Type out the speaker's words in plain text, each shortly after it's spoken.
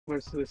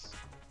versus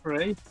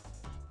Fray.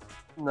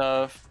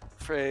 No,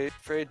 Fray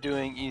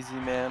doing easy,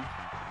 man.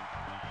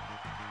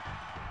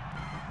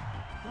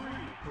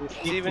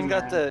 He's even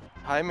got the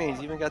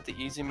he's even got the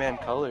easy man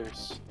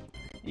colors.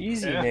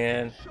 Easy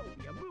man.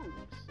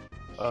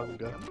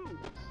 Unga.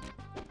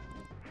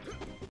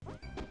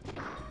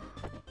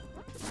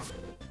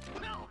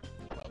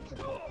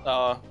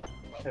 I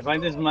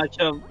find this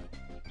matchup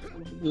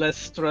less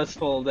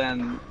stressful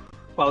than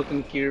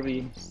Falcon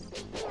Kirby.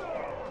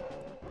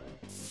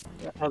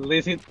 At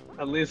least it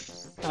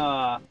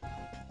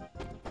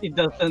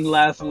doesn't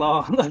last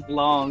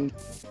long.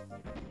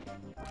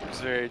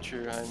 It's very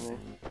true, Jaime.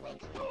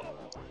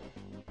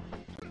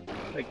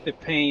 Like the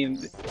pain,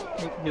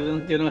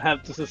 you don't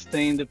have to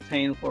sustain the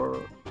pain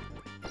for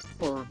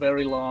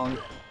very long.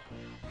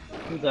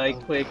 You die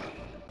quick.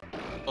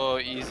 Oh,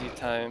 easy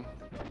time.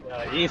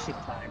 Yeah, easy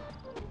time.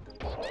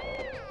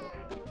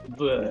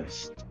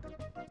 Burst.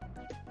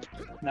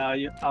 Now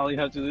all you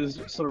have to do is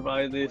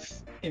survive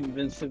this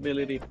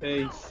invincibility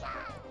phase.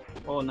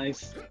 Oh,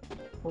 nice.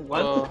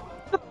 What? Oh.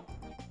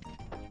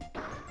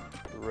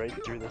 Right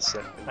through the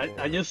second.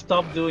 I just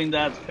stopped doing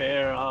that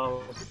fair.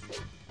 Oh,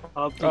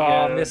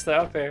 I missed the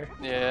up air.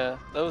 Yeah,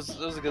 that was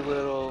a good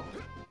little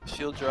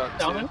shield drop too.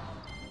 Down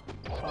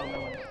oh,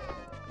 no.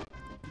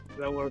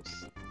 That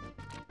works.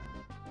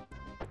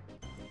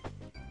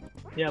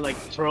 Yeah, like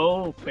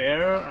throw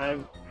fair. I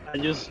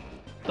just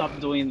stopped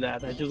doing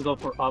that. I just go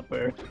for up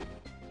air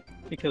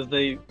because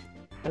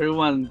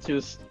everyone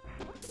just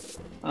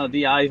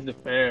DIs the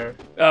fair.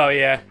 Oh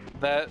yeah.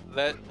 That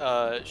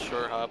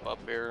short hop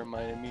up air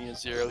reminded me of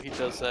Zero. He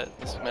does that in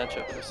this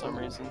matchup for some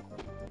reason.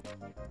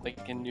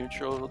 Like in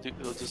neutral,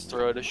 he'll just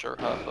throw out a short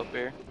hop up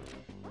air.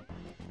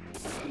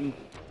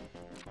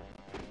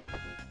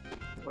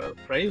 Well,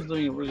 Fray is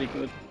doing really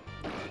good.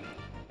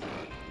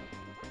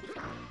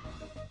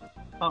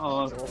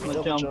 Uh-oh,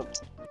 no jump.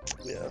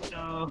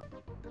 Yeah.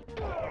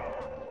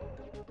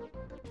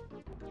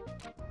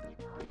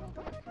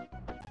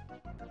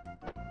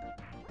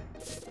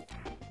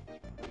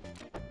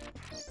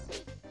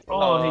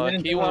 Oh,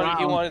 he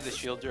wanted the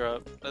shield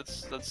drop.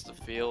 That's the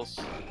feels.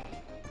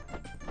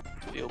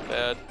 Feel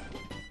bad.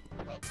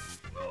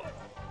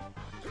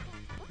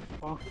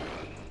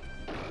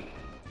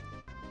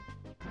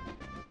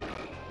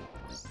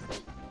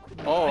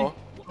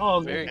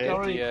 Oh, very good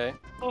sorry. DA.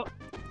 Oh,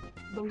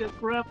 don't get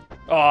grabbed.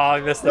 Oh,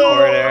 I missed the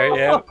forward air.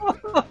 Yeah.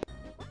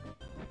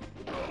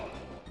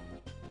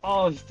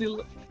 Oh,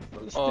 still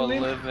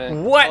in.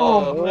 Living. What?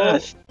 Oh, man.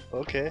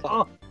 Okay.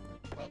 Oh,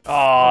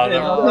 Oh,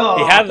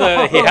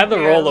 no. he had the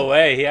roll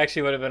away. He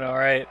actually would have been all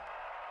right.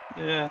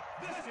 yeah.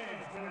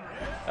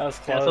 That was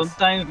Yeah, close.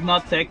 sometimes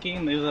not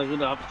taking is a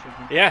good option.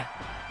 Yeah.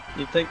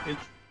 You take it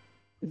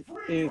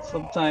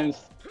sometimes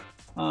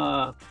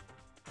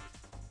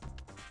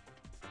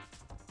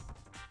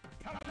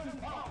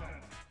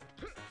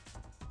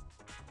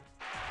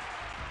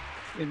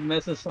it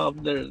messes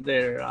up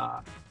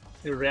their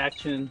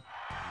reaction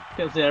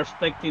because they're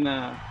expecting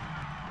a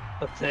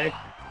attack,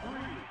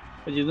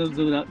 but you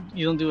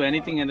don't do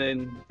anything, and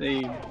then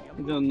they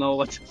don't know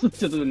what to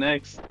do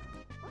next.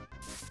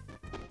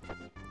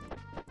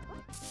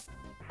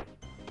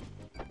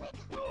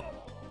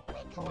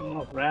 Oh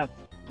no, rat.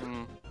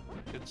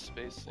 Good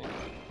spacing.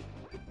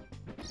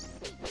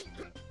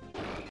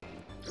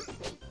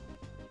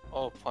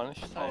 Oh,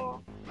 punish time.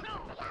 Oh.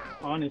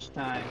 Punish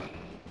time.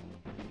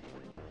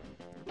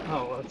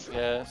 Oh, what's...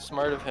 Yeah,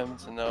 smart of him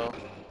to know.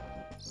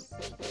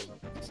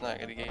 He's not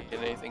gonna get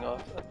anything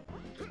off that.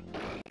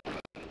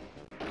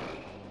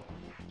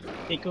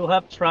 He could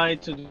have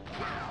tried to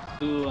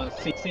do a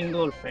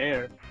single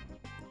fair.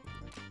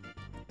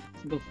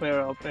 Single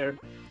fair up there.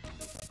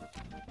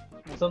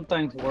 It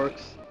sometimes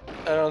works.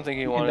 I don't think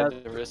he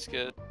wanted to risk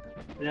it.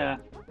 Yeah.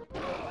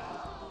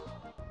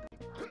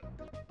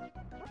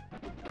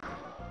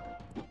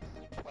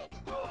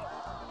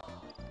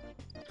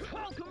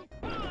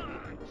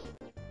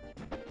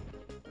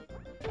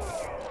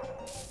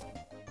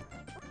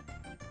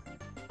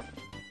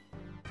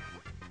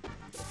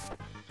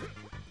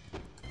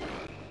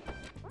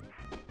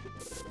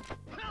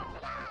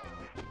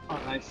 Oh,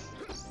 nice.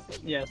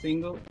 Yeah,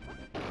 single.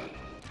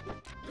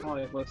 Oh,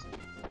 it was.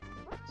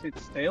 Is it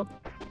stale?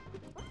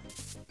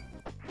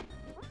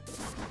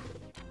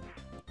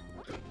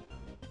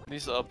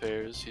 These up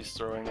airs he's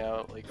throwing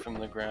out like from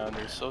the ground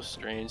are so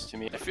strange to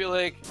me. I feel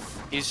like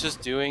he's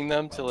just doing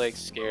them to like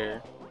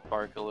scare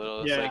Bark a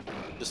little. It's Yeah.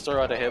 like just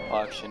throw out a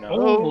hitbox, you know.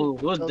 Oh,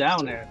 good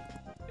down there.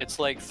 It's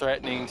like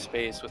threatening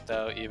space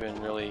without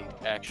even really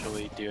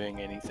actually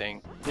doing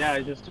anything. Yeah,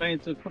 just trying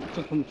to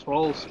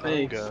control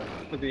space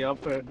with the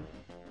upper.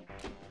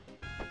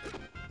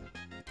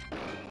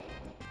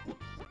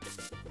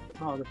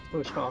 Oh, the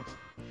push off.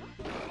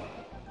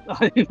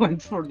 He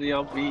went for the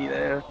up B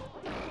there.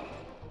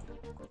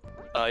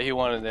 He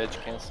wanted edge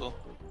cancel.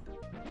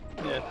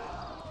 Yeah.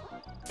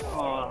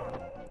 Oh.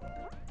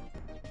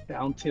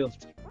 Down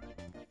tilt.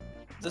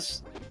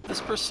 This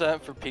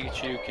percent for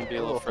Pikachu can be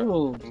a little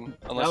Ooh, frustrating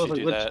unless you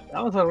do that.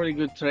 That was a really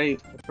good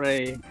trade for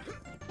Fray.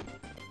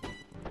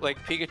 Like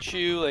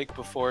Pikachu, like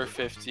before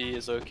 50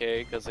 is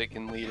okay because it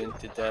can lead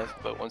into death,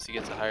 but once he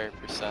gets a higher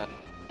percent.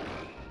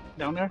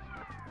 Down there?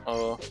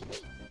 Oh.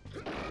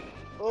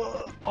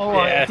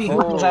 Oh, Yeah. I think he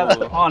was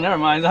out. Oh, never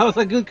mind. That was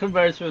a good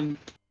conversion.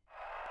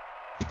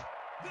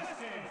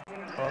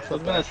 I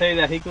was gonna say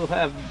that he could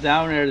have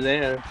downer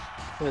there,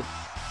 but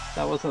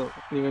that was an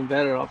even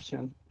better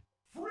option.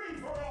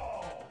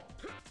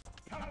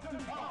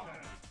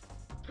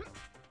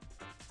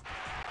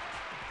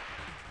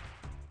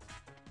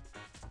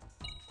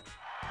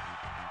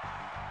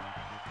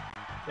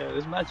 Yeah,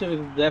 this matchup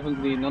is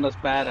definitely not as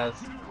bad as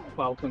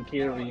Falcon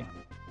Kirby.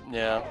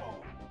 Yeah.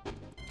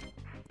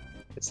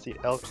 It's the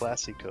El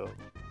Clasico.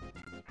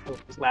 Oh,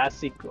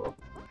 Classico.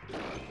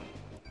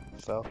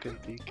 Falcon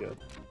Pika.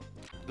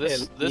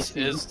 This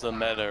easy. is the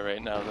meta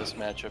right now, this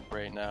matchup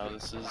right now.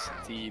 This is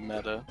the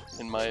meta,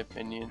 in my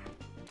opinion.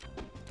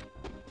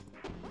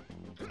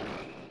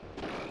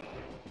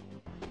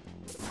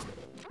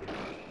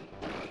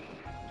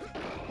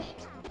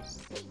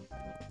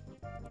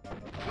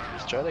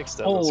 He's trying to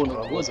extend Oh, those no,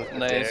 combos good. with the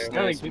Nice. dare.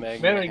 Very Nice good,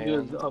 magnet very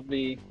hand. good of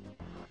the.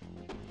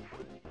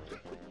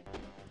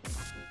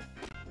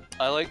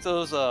 I like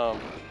those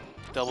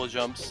double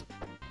jumps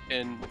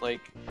in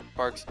like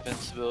Bark's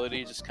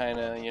invincibility, just kind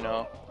of, you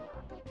know,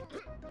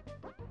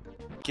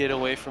 get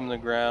away from the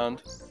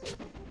ground.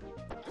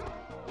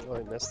 Oh,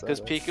 I missed that.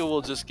 Because Pika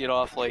will just get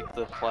off like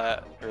the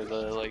plat or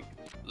the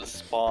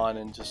spawn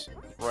and just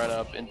run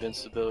up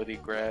invincibility,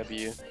 grab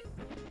you.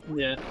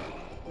 Yeah.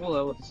 Well,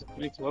 that was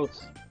pretty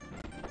close.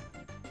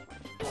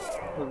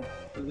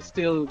 But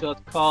still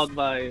got caught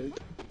by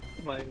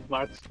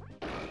Bark's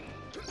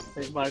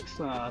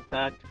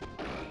attack.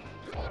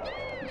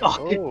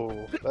 Oh,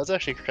 Oh, that's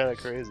actually kind of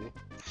crazy.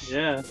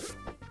 yeah.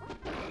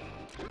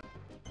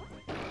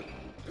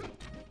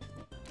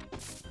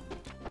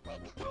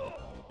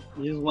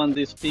 You just want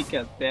this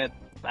Pika dead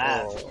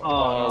fast.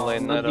 Oh, no,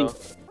 not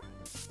Lanetto.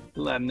 the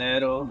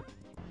Lanetto.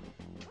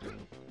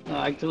 No,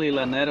 actually,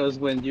 Lanetto is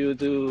when you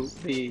do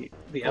the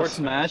up Forward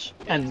smash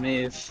and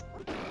miss.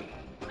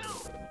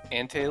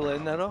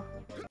 Anti-Lanetto?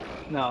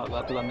 No,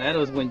 that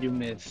Lanetto is when you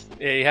miss.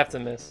 Yeah, you have to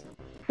miss.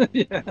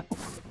 Yeah.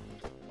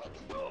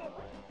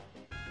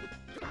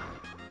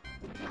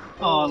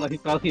 Oh no, he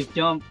thought his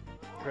jump.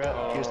 He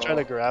was trying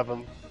to grab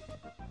him.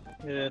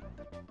 Yeah.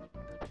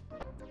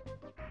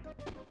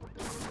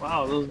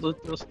 Wow,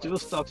 those two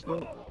stocks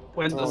went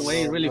Oh,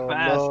 away no, really no,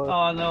 fast. no.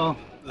 Oh no.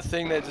 The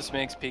thing that just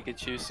makes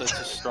Pikachu such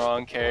a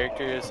strong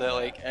character is that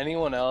like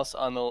anyone else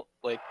on the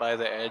by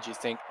the edge, you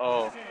think,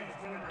 oh,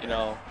 you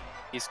know,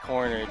 he's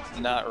cornered.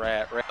 Not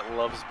Rat. Rat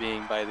loves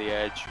being by the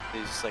edge.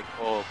 He's just like,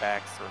 oh,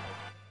 back throw.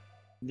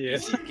 Yeah.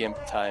 Easy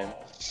gimp time.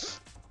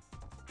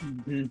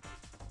 Hmm.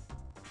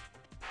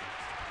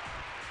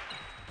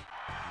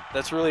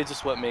 That's really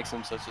just what makes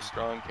him such a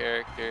strong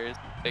character.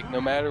 Like no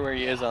matter where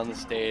he is on the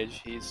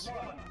stage, he's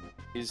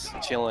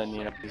chilling.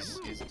 You know, he's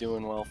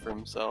doing well for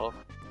himself.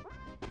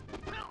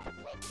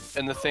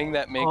 And the thing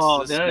that makes Oh,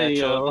 this there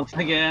you matchup, go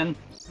again.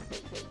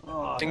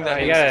 Oh, the thing no,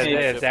 that you makes gotta this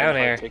get it matchup down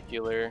in here.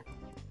 particular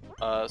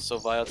so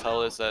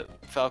volatile is that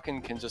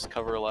Falcon can just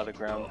cover a lot of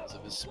ground because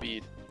of his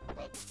speed.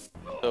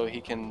 So he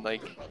can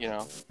you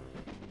know,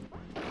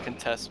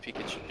 contest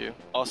Pikachu.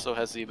 Also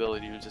has the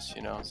ability to just,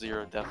 you know,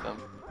 zero def him.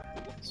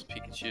 So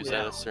Pikachu's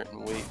Yeah. at a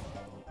certain weight.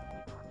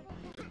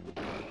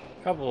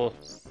 Couple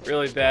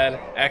really bad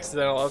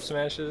accidental up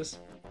smashes.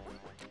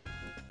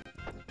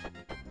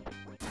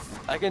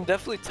 I can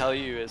definitely tell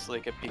you as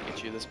like a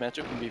Pikachu, this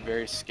matchup can be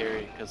very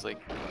scary because like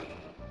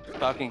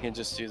Falcon can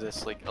just do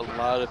this. Like a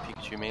lot of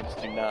Pikachu mains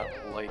do not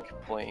like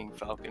playing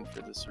Falcon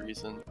for this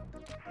reason.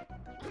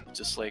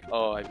 Just like,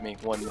 oh, I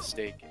make one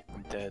mistake,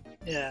 I'm dead.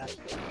 Yeah.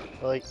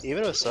 Like,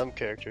 even with some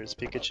characters,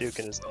 Pikachu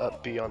can just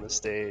up B on the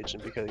stage,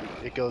 and because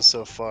it goes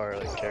so far,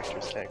 like,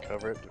 characters can't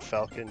cover it, but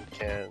Falcon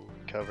can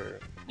cover,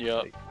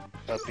 Yep. like,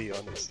 up B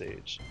on the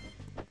stage.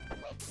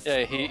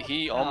 Yeah,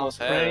 he almost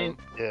had Fray. him.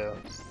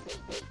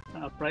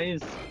 Yeah. Fray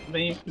is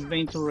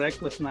being too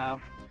reckless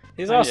now.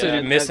 He's Oh, also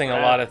yeah, missing a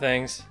that's lot bad. of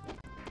things.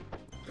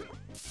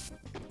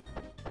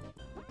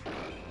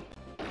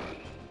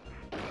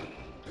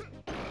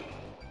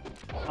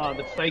 Oh,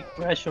 the fake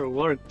pressure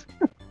worked.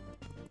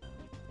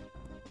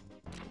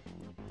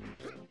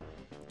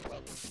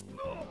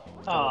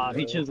 Oh,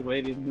 he just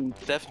waited.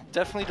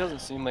 Definitely doesn't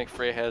seem like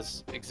Fray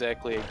has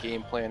exactly a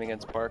game plan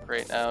against Bark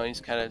right now.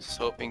 He's kind of just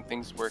hoping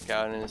things work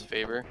out in his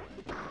favor,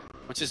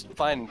 which is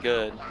fine and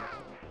good.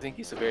 I think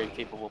he's a very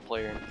capable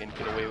player and can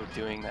get away with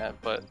doing that,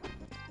 but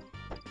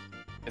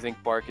I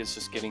think Bark is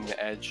just getting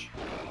the edge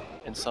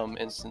in some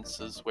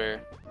instances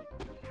where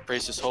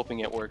Fray's just hoping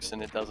it works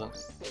and it doesn't.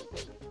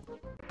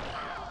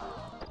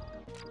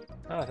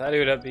 Oh, I thought he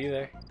would up B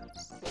there.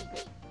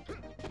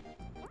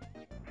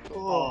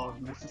 Oh,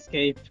 nice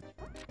escape.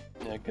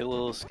 Yeah, good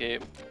little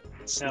escape.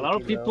 Yeah, a lot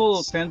of Sneaky people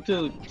mouse. tend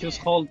to just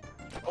hold.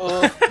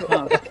 Oh,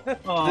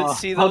 Oh,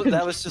 see, how that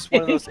can- was just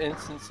one of those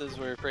instances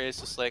where Fray's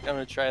just like, I'm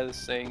gonna try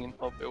this thing and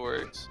hope it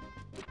works.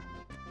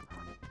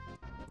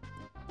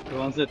 He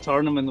wants the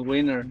tournament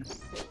winner.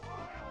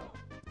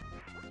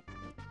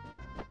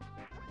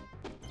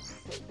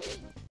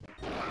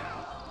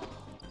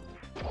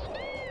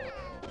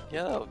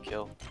 Yeah, that'll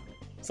kill.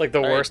 It's like the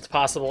All right. worst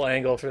possible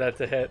angle for that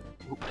to hit.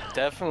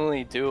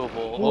 Definitely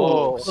doable.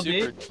 Whoa. Oh,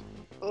 super.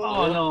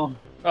 Oh no.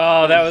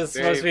 Oh, that was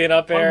Very- supposed to be an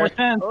up One air. more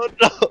chance. Oh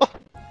no!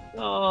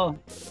 Oh.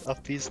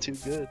 Up B's too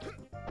good.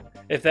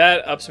 If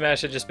that up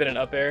smash had just been an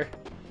up air,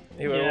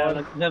 he would Yeah, have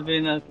that won. could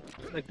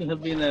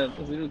have been a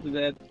zero to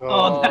that.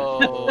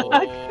 Oh.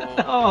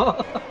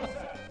 Oh.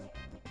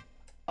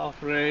 Oh,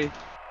 Fray.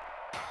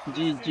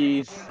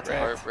 GG's. It's a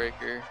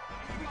heartbreaker.